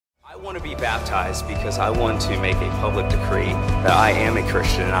want to be baptized because I want to make a public decree that I am a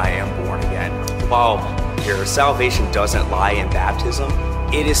Christian and I am born again. While your salvation doesn't lie in baptism,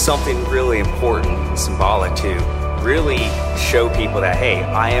 it is something really important and symbolic to really show people that, hey,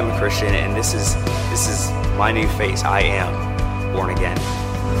 I am a Christian and this is my new face. I am born again.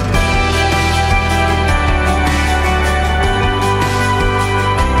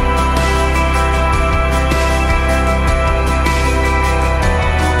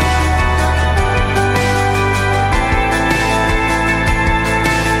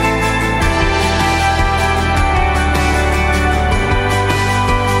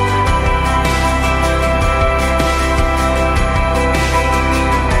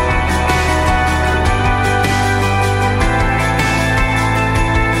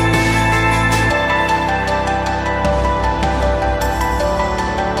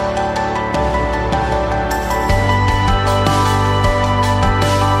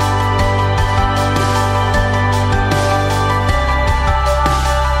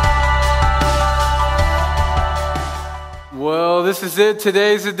 This is it.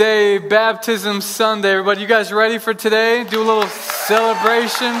 Today's the day, Baptism Sunday. Everybody, you guys ready for today? Do a little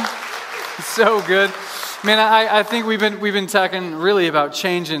celebration. It's so good. Man, I think we've been talking really about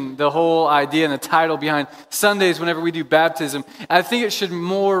changing the whole idea and the title behind Sundays whenever we do baptism. I think it should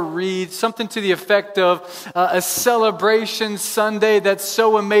more read something to the effect of a celebration Sunday that's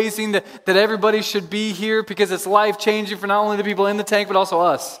so amazing that everybody should be here because it's life-changing for not only the people in the tank, but also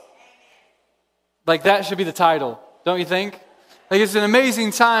us. Like that should be the title, don't you think? Like it's an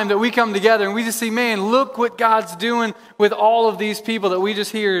amazing time that we come together and we just see, man, look what God's doing with all of these people that we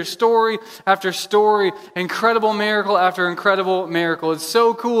just hear story after story, incredible miracle after incredible miracle. It's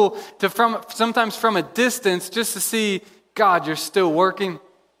so cool to sometimes from a distance just to see, God, you're still working,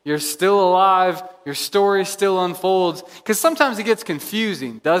 you're still alive, your story still unfolds. Because sometimes it gets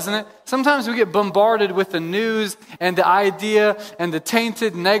confusing, doesn't it? Sometimes we get bombarded with the news and the idea and the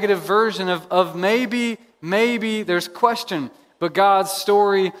tainted negative version of maybe there's question. But God's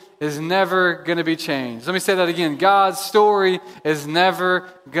story is never going to be changed. Let me say that again. God's story is never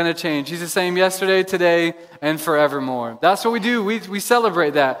going to change. He's the same yesterday, today, and forevermore. That's what we do. We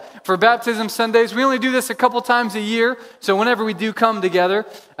celebrate that. For Baptism Sundays, we only do this a couple times a year. So whenever we do come together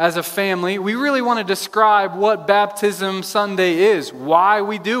as a family, we really want to describe what Baptism Sunday is, why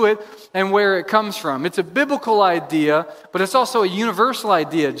we do it, and where it comes from. It's a biblical idea, but it's also a universal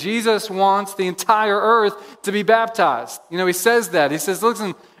idea. Jesus wants the entire earth to be baptized. You know, he says that. He says,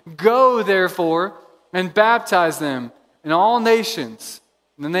 listen, go therefore and baptize them in all nations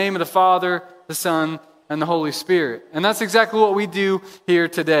in the name of the Father, the Son, and the Holy Spirit. And that's exactly what we do here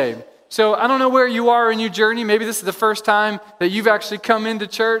today. So I don't know where you are in your journey. Maybe this is the first time that you've actually come into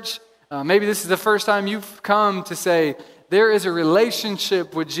church. Maybe this is the first time you've come to say, there is a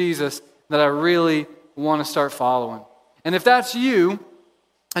relationship with Jesus that I really want to start following. And if that's you,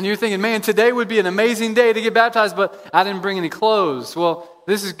 and you're thinking, man, today would be an amazing day to get baptized, but I didn't bring any clothes. Well,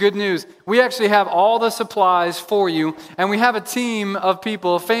 this is good news. We actually have all the supplies for you, and we have a team of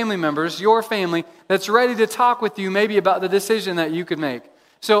people, family members, your family, that's ready to talk with you maybe about the decision that you could make.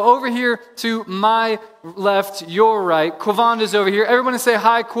 So over here to my left, your right, Quavanda's over here. Everyone say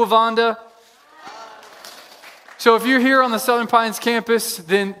hi, Quavanda. So if you're here on the Southern Pines campus,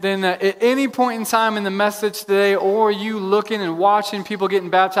 then at any point in time in the message today, or you looking and watching people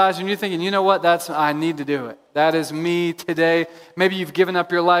getting baptized, and you're thinking, you know what, I need to do it. That is me today. Maybe you've given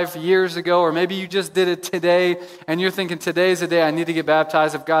up your life years ago, or maybe you just did it today, and you're thinking, today's the day I need to get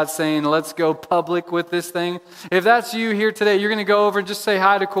baptized. If God's saying, let's go public with this thing. If that's you here today, you're going to go over and just say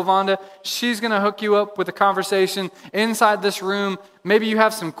hi to Quavanda. She's going to hook you up with a conversation inside this room. Maybe you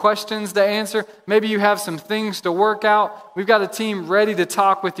have some questions to answer. Maybe you have some things to work out. We've got a team ready to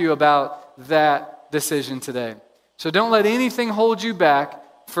talk with you about that decision today. So don't let anything hold you back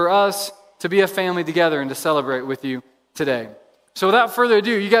for us to be a family together and to celebrate with you today. So without further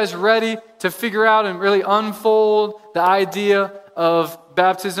ado, you guys ready to figure out and really unfold the idea of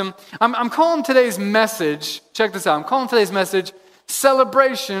baptism? I'm calling today's message, check this out, I'm calling today's message,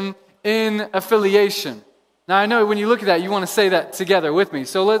 Celebration in Affiliation. Now I know when you look at that, you want to say that together with me.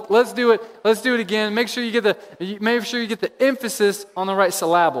 So let's do it. Let's do it again. Make sure you get the emphasis on the right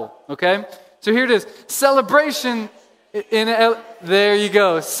syllable, okay? So here it is. Celebration there you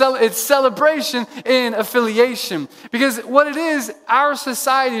go. It's celebration in affiliation. Because what it is, our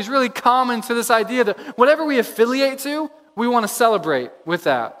society is really common to this idea that whatever we affiliate to, we want to celebrate with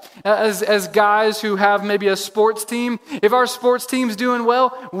that. As guys who have maybe a sports team, if our sports team's doing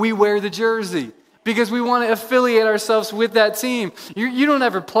well, we wear the jersey. Because we want to affiliate ourselves with that team. You don't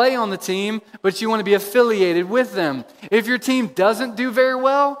ever play on the team, but you want to be affiliated with them. If your team doesn't do very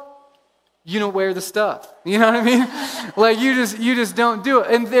well, you don't wear the stuff. You know what I mean? Like you just don't do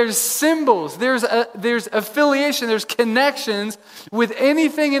it. And there's symbols, there's affiliation, there's connections with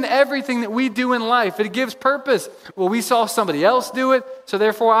anything and everything that we do in life. It gives purpose. Well, we saw somebody else do it, so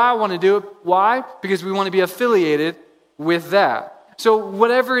therefore I want to do it. Why? Because we want to be affiliated with that. So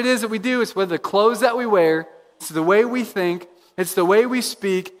whatever it is that we do, it's whether the clothes that we wear, it's the way we think, it's the way we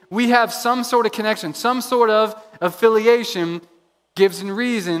speak, we have some sort of connection, some sort of affiliation gives a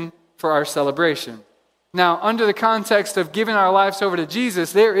reason for our celebration. Now, under the context of giving our lives over to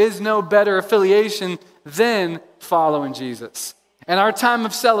Jesus, there is no better affiliation than following Jesus. And our time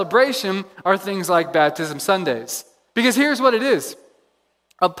of celebration are things like baptism Sundays. Because here's what it is: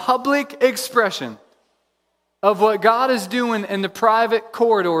 a public expression of what God is doing in the private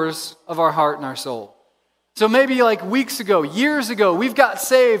corridors of our heart and our soul. So maybe like weeks ago, years ago, we've got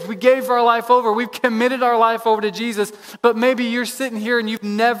saved, we gave our life over, we've committed our life over to Jesus, but maybe you're sitting here and you've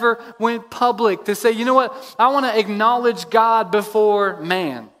never went public to say, you know what, I want to acknowledge God before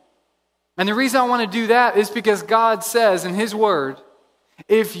man. And the reason I want to do that is because God says in His Word,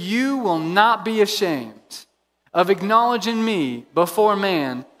 if you will not be ashamed of acknowledging me before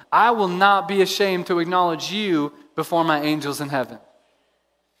man, I will not be ashamed to acknowledge you before my angels in heaven.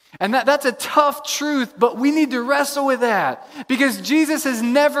 And that's a tough truth, but we need to wrestle with that because Jesus has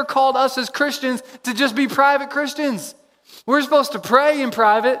never called us as Christians to just be private Christians. We're supposed to pray in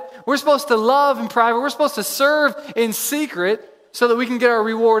private. We're supposed to love in private. We're supposed to serve in secret so that we can get our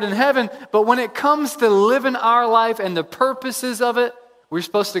reward in heaven. But when it comes to living our life and the purposes of it, we're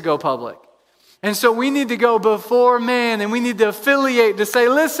supposed to go public. And so we need to go before man and we need to affiliate to say,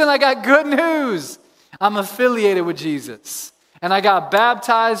 listen, I got good news. I'm affiliated with Jesus. And I got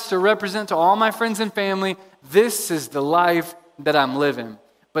baptized to represent to all my friends and family, this is the life that I'm living.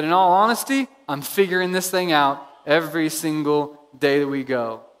 But in all honesty, I'm figuring this thing out every single day that we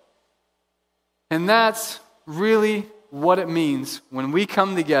go. And that's really what it means when we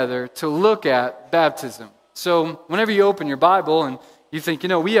come together to look at baptism. So whenever you open your Bible and you think, you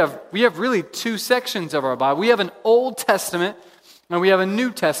know, we have really two sections of our Bible. We have an Old Testament and we have a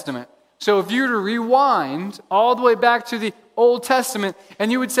New Testament. So if you were to rewind all the way back to the Old Testament,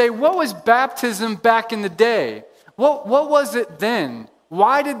 and you would say, what was baptism back in the day? What was it then?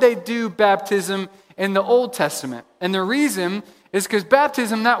 Why did they do baptism in the Old Testament? And the reason is because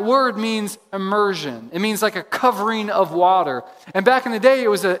baptism, that word means immersion. It means like a covering of water. And back in the day, it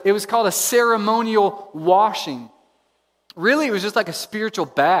was called a ceremonial washing. Really, it was just like a spiritual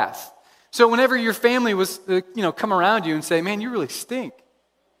bath. So whenever your family was, come around you and say, man, you really stink.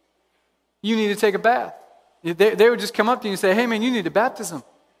 You need to take a bath. They would just come up to you and say, hey, man, you need a baptism.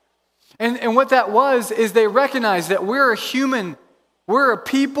 And what that was is they recognized that we're a human, we're a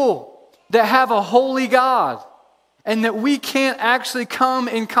people that have a holy God, and that we can't actually come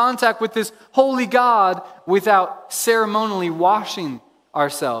in contact with this holy God without ceremonially washing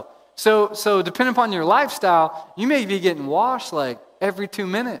ourselves. So depending upon your lifestyle, you may be getting washed like every 2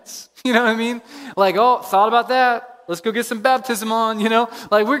 minutes. You know what I mean? Like, oh, thought about that. Let's go get some baptism on,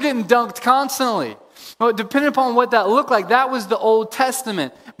 Like we're getting dunked constantly. Well, depending upon what that looked like, that was the Old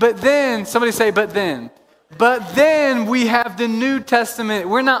Testament. But then, somebody say, but then we have the New Testament.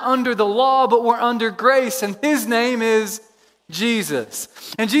 We're not under the law, but we're under grace. And His name is Jesus.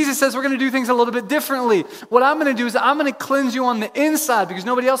 And Jesus says we're going to do things a little bit differently. What I'm going to do is I'm going to cleanse you on the inside because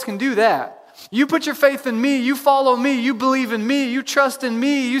nobody else can do that. You put your faith in me, you follow me, you believe in me, you trust in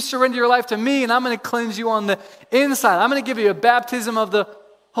me, you surrender your life to me, and I'm going to cleanse you on the inside. I'm going to give you a baptism of the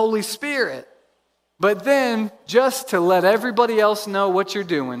Holy Spirit. But then, just to let everybody else know what you're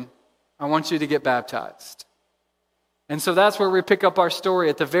doing, I want you to get baptized. And so that's where we pick up our story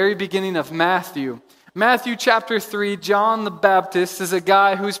at the very beginning of Matthew. Matthew chapter 3, John the Baptist is a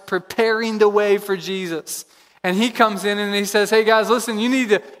guy who's preparing the way for Jesus. And he comes in and he says, hey guys, listen, you need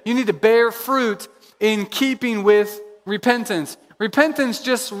to bear fruit in keeping with repentance. Repentance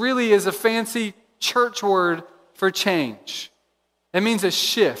just really is a fancy church word for change. It means a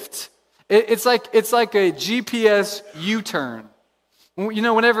shift. It's like a GPS U-turn.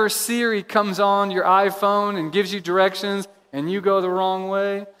 Whenever Siri comes on your iPhone and gives you directions and you go the wrong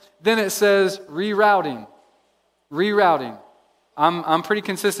way, then it says rerouting. Rerouting. I'm pretty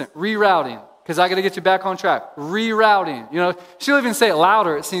consistent. Rerouting. Because I got to get you back on track. Rerouting. She'll even say it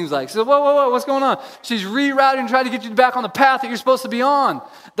louder, it seems like. She says, whoa, what's going on? She's rerouting, trying to get you back on the path that you're supposed to be on.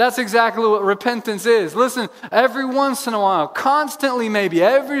 That's exactly what repentance is. Listen, every once in a while, constantly maybe,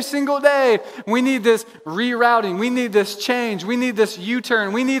 every single day, we need this rerouting. We need this change. We need this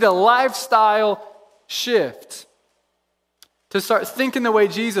U-turn. We need a lifestyle shift to start thinking the way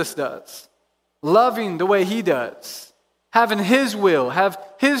Jesus does, loving the way He does, having his will, have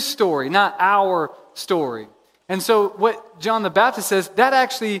his story, not our story. And so what John the Baptist says, that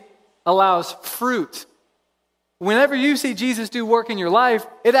actually allows fruit. Whenever you see Jesus do work in your life,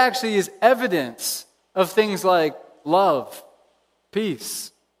 it actually is evidence of things like love,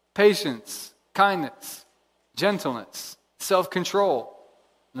 peace, patience, kindness, gentleness, self-control.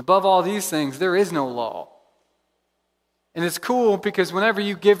 And above all these things, there is no law. And it's cool because whenever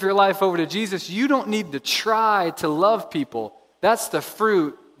you give your life over to Jesus, you don't need to try to love people. That's the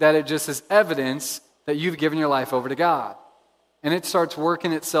fruit that it just is evidence that you've given your life over to God. And it starts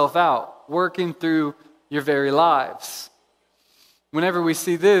working itself out, working through your very lives. Whenever we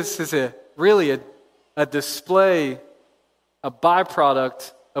see this as really a display, a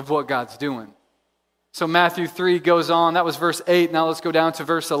byproduct of what God's doing. So Matthew 3 goes on. That was verse 8. Now let's go down to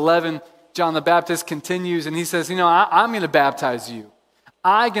verse 11. John the Baptist continues and he says, I'm going to baptize you.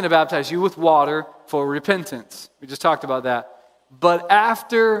 I'm going to baptize you with water for repentance. We just talked about that. But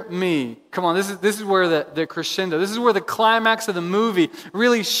after me, come on, this is where the crescendo, this is where the climax of the movie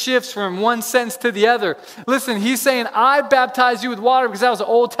really shifts from one sentence to the other. Listen, he's saying, I baptize you with water because that was the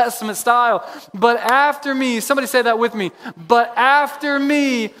Old Testament style. But after me, somebody say that with me. But after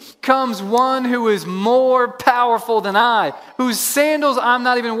me comes one who is more powerful than I, whose sandals I'm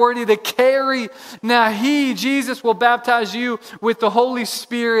not even worthy to carry. Now he, Jesus, will baptize you with the Holy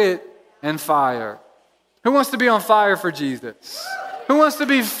Spirit and fire. Who wants to be on fire for Jesus? Who wants to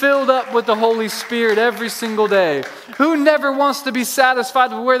be filled up with the Holy Spirit every single day? Who never wants to be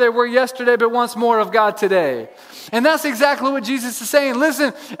satisfied with where they were yesterday but wants more of God today? And that's exactly what Jesus is saying.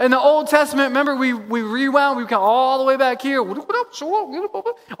 Listen, in the Old Testament, remember we rewound, we come all the way back here,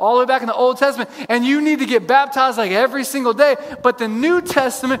 all the way back in the Old Testament, and you need to get baptized like every single day. But the New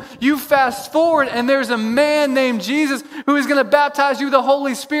Testament, you fast forward, and there's a man named Jesus who is going to baptize you with the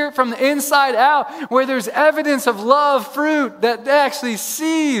Holy Spirit from the inside out, where there's evidence of love, fruit, that actually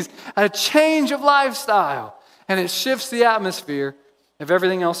sees a change of lifestyle, and it shifts the atmosphere of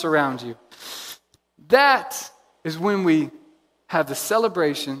everything else around you. That is when we have the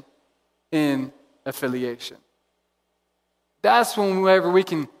celebration in affiliation. That's whenever we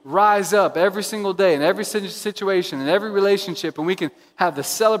can rise up every single day in every situation, in every relationship, and we can have the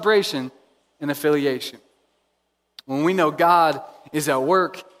celebration in affiliation. When we know God is at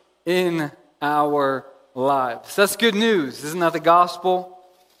work in our lives. That's good news. Isn't that the gospel?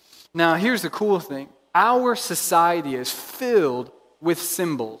 Now, here's the cool thing. Our society is filled with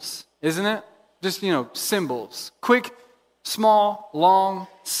symbols, isn't it? Just, symbols. Quick, small, long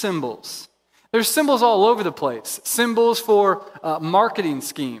symbols. There's symbols all over the place. Symbols for marketing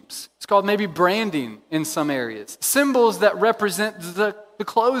schemes. It's called maybe branding in some areas. Symbols that represent the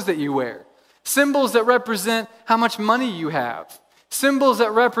clothes that you wear. Symbols that represent how much money you have. Symbols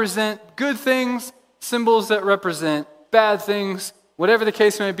that represent good things. Symbols that represent bad things. Whatever the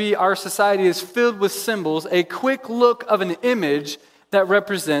case may be, our society is filled with symbols. A quick look of an image that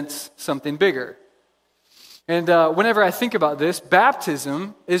represents something bigger. And whenever I think about this,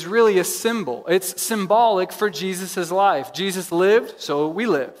 baptism is really a symbol. It's symbolic for Jesus' life. Jesus lived, so we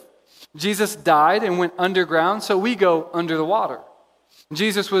live. Jesus died and went underground, so we go under the water.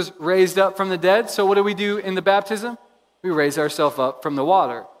 Jesus was raised up from the dead, so what do we do in the baptism? We raise ourselves up from the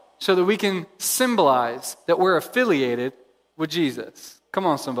water so that we can symbolize that we're affiliated with Jesus. Come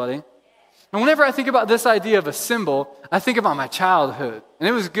on, somebody. And whenever I think about this idea of a symbol, I think about my childhood. And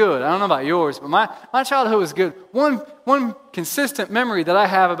it was good. I don't know about yours, but my childhood was good. One consistent memory that I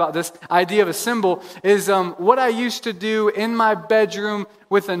have about this idea of a symbol is what I used to do in my bedroom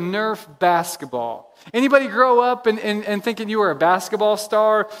with a Nerf basketball. Anybody grow up and thinking you were a basketball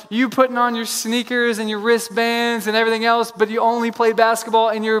star? You putting on your sneakers and your wristbands and everything else, but you only played basketball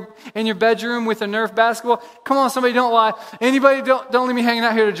in your bedroom with a Nerf basketball? Come on, somebody, don't lie. Anybody, don't leave me hanging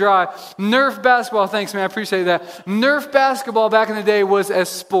out here to dry. Nerf basketball, thanks, man, I appreciate that. Nerf basketball back in the day was a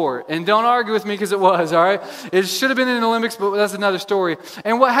sport, and don't argue with me because it was, all right? It should have been in the Olympics, but that's another story.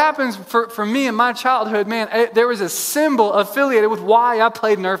 And what happens for me in my childhood, man, there was a symbol affiliated with why I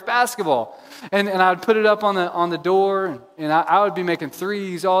played Nerf basketball. And I would put it up on the door, and I would be making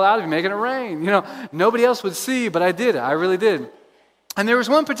threes, I would be making it rain. Nobody else would see, but I did. I really did. And there was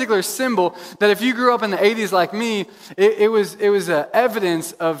one particular symbol that if you grew up in the 80s like me, it was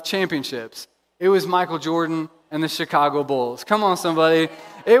evidence of championships. It was Michael Jordan and the Chicago Bulls. Come on, somebody.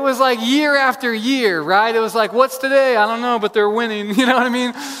 It was like year after year, right? It was like, what's today? I don't know, but they're winning. You know what I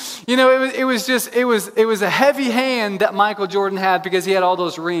mean? You know, it was a heavy hand that Michael Jordan had because he had all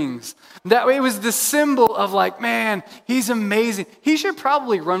those rings. That it was the symbol of like, man, he's amazing. He should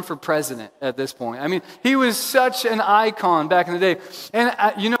probably run for president at this point. I mean, he was such an icon back in the day. And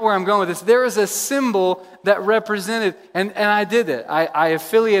you know where I'm going with this. There is a symbol that represented, and I did it. I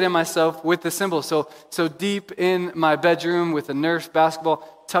affiliated myself with the symbol. So deep in my bedroom with a Nerf basketball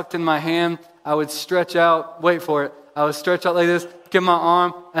tucked in my hand, I would stretch out, wait for it. I would stretch out like this, get my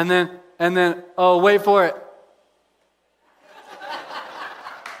arm, and then, oh, wait for it.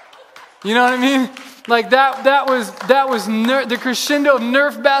 You know what I mean? Like that was the crescendo of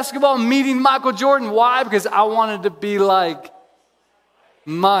Nerf basketball meeting Michael Jordan. Why? Because I wanted to be like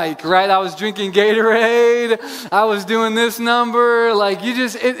Mike, right? I was drinking Gatorade. I was doing this number. Like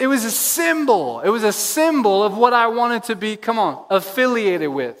it was a symbol. It was a symbol of what I wanted to be, affiliated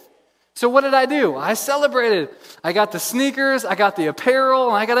with. So what did I do? I celebrated. I got the sneakers, I got the apparel,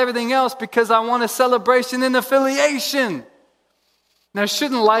 and I got everything else because I want a celebration and affiliation. Now,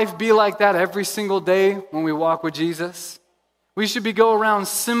 shouldn't life be like that every single day when we walk with Jesus? We should be go around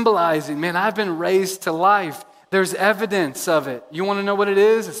symbolizing, man, I've been raised to life. There's evidence of it. You want to know what it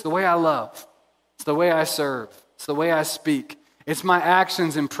is? It's the way I love. It's the way I serve. It's the way I speak. It's my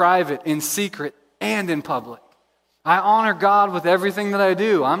actions in private, in secret, and in public. I honor God with everything that I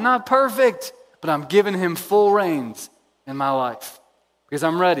do. I'm not perfect, but I'm giving Him full reins in my life because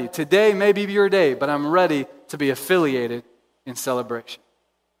I'm ready. Today may be your day, but I'm ready to be affiliated in celebration.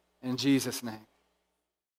 In Jesus' name.